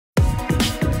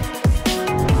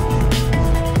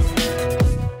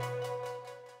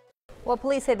Well,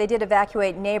 police say they did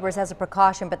evacuate neighbors as a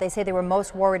precaution, but they say they were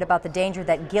most worried about the danger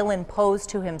that Gillen posed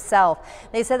to himself.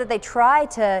 They said that they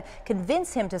tried to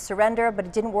convince him to surrender, but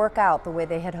it didn't work out the way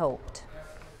they had hoped.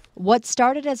 What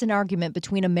started as an argument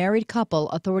between a married couple,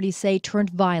 authorities say turned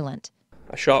violent.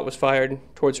 A shot was fired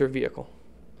towards her vehicle.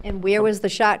 And where was the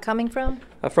shot coming from?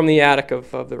 From the attic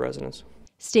of the residence.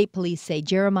 State police say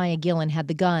Jeremiah Gillen had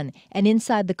the gun, and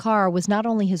inside the car was not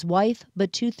only his wife,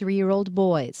 but two 3-year-old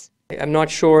boys. I'm not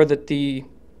sure that the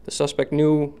suspect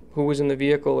knew who was in the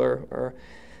vehicle, or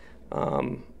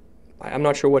I'm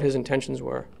not sure what his intentions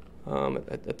were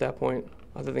at that point,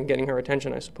 other than getting her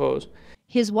attention, I suppose.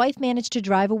 His wife managed to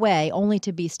drive away, only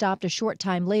to be stopped a short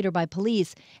time later by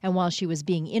police, and while she was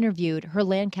being interviewed, her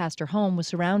Lancaster home was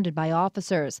surrounded by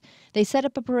officers. They set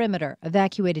up a perimeter,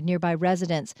 evacuated nearby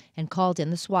residents, and called in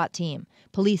the SWAT team.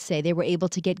 Police say they were able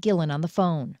to get Gillen on the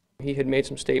phone. He had made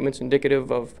some statements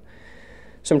indicative of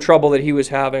some trouble that he was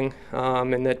having,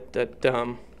 and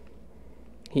that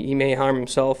he may harm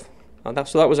himself. So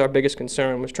that was our biggest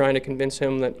concern, was trying to convince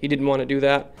him that he didn't want to do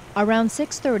that. Around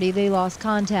 6:30, they lost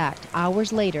contact.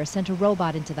 Hours later, sent a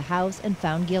robot into the house and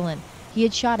found Gillen. He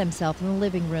had shot himself in the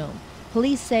living room.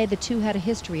 Police say the two had a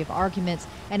history of arguments,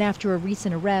 and after a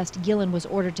recent arrest, Gillen was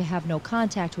ordered to have no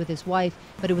contact with his wife,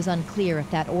 but it was unclear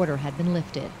if that order had been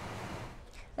lifted.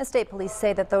 The state police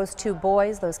say that those two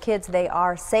boys, those kids, they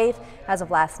are safe. As of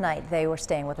last night, they were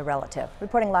staying with a relative.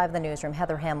 Reporting live in the newsroom,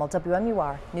 Heather Hamill,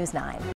 WMUR News 9.